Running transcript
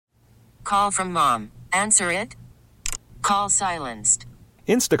call from mom. Answer it. Call silenced.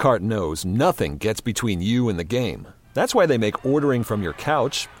 Instacart knows nothing gets between you and the game. That's why they make ordering from your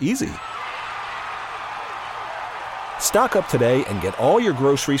couch easy. Stock up today and get all your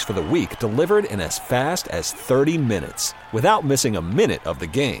groceries for the week delivered in as fast as 30 minutes without missing a minute of the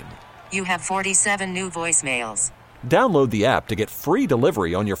game. You have 47 new voicemails. Download the app to get free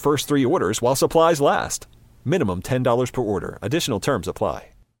delivery on your first 3 orders while supplies last. Minimum $10 per order. Additional terms apply.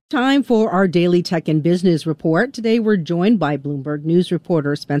 Time for our daily tech and business report. Today we're joined by Bloomberg News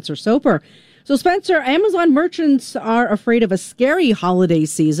reporter Spencer Soper. So Spencer, Amazon merchants are afraid of a scary holiday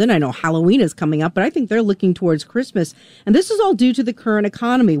season. I know Halloween is coming up, but I think they're looking towards Christmas. And this is all due to the current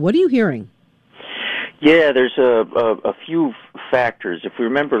economy. What are you hearing? Yeah, there's a few factors. If we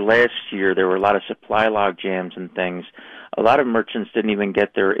remember last year, there were a lot of supply log jams and things. A lot of merchants didn't even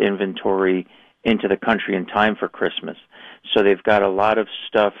get their inventory into the country in time for Christmas. So they've got a lot of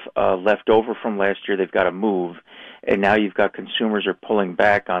stuff left over from last year they've got to move. And now you've got consumers are pulling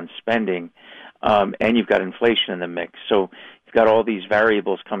back on spending, and you've got inflation in the mix. So you've got all these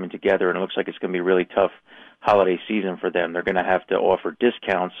variables coming together, and it looks like it's going to be a really tough holiday season for them. They're going to have to offer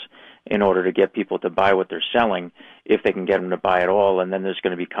discounts in order to get people to buy what they're selling, if they can get them to buy it all, and then there's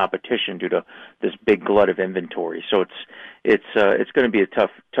going to be competition due to this big glut of inventory. So it's going to be a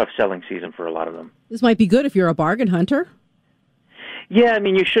tough selling season for a lot of them. This might be good if you're a bargain hunter. Yeah, I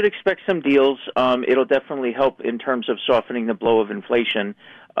mean, you should expect some deals. It'll definitely help in terms of softening the blow of inflation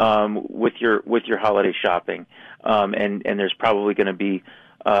with your holiday shopping. And there's probably going to be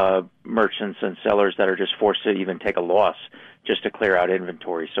merchants and sellers that are just forced to even take a loss just to clear out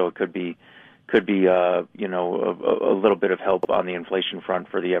inventory. So it could be a little bit of help on the inflation front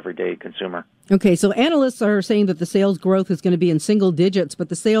for the everyday consumer. Okay, so analysts are saying that the sales growth is going to be in single digits, but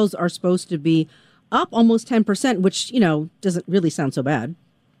the sales are supposed to be up almost 10%, which, doesn't really sound so bad.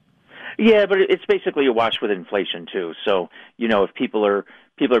 Yeah, but it's basically a wash with inflation too. So, if people are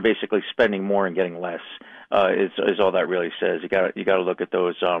basically spending more and getting less, is all that really says. You got to look at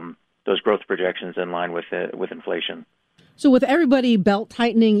those growth projections in line with inflation. So with everybody belt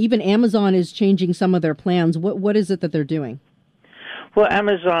tightening, even Amazon is changing some of their plans. What is it that they're doing? Well,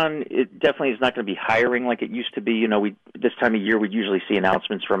 Amazon, it definitely is not going to be hiring like it used to be. This time of year, we usually see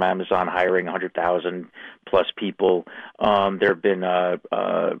announcements from Amazon hiring 100,000 plus people. There have been,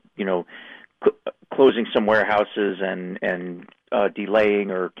 closing some warehouses and delaying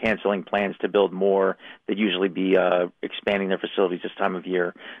or canceling plans to build more. They'd usually be expanding their facilities this time of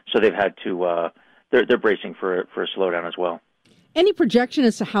year. So they've had to, they're bracing for a slowdown as well. Any projection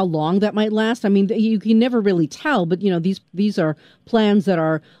as to how long that might last? I mean, you can never really tell, but, these are plans that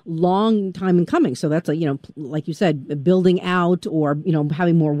are long time in coming. So that's, like you said, building out or,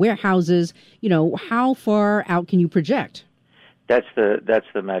 having more warehouses. How far out can you project? That's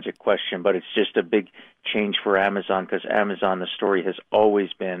the magic question, but it's just a big change for Amazon because Amazon, the story has always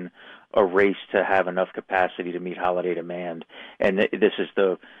been a race to have enough capacity to meet holiday demand. And this is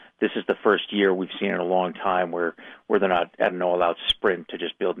the first year we've seen in a long time where they're not at an all-out sprint to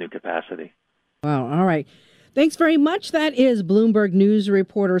just build new capacity. Wow. All right. Thanks very much. That is Bloomberg News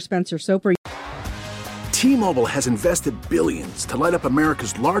reporter Spencer Soper. T-Mobile has invested billions to light up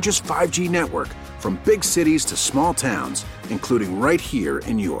America's largest 5G network, from big cities to small towns, including right here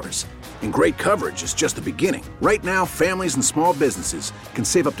in yours. And great coverage is just the beginning. Right now, families and small businesses can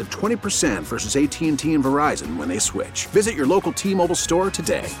save up to 20% versus AT&T and Verizon when they switch. Visit your local T-Mobile store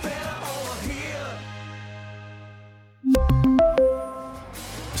today.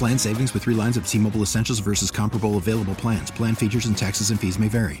 Plan savings with 3 lines of T-Mobile Essentials versus comparable available plans. Plan features and taxes and fees may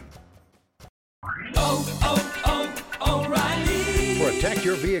vary. Protect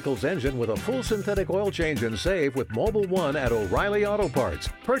your vehicle's engine with a full synthetic oil change and save with Mobil 1 at O'Reilly Auto Parts.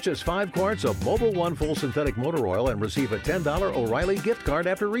 Purchase 5 quarts of Mobil 1 full synthetic motor oil and receive a $10 O'Reilly gift card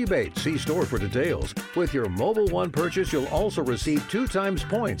after rebate. See store for details. With your Mobil 1 purchase, you'll also receive 2 times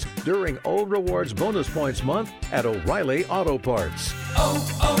points during O Rewards Bonus Points Month at O'Reilly Auto Parts.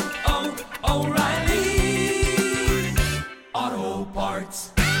 O'Reilly Auto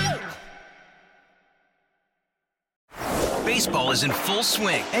Parts. Baseball is in full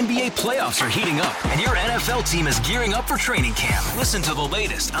swing. NBA playoffs are heating up, and your NFL team is gearing up for training camp. Listen to the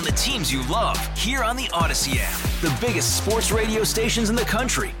latest on the teams you love here on the Odyssey app. The biggest sports radio stations in the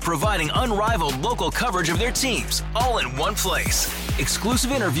country, providing unrivaled local coverage of their teams, all in one place.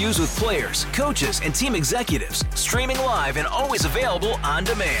 Exclusive interviews with players, coaches, and team executives, streaming live and always available on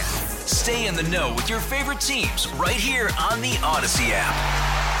demand. Stay in the know with your favorite teams right here on the Odyssey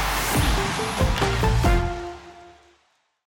app.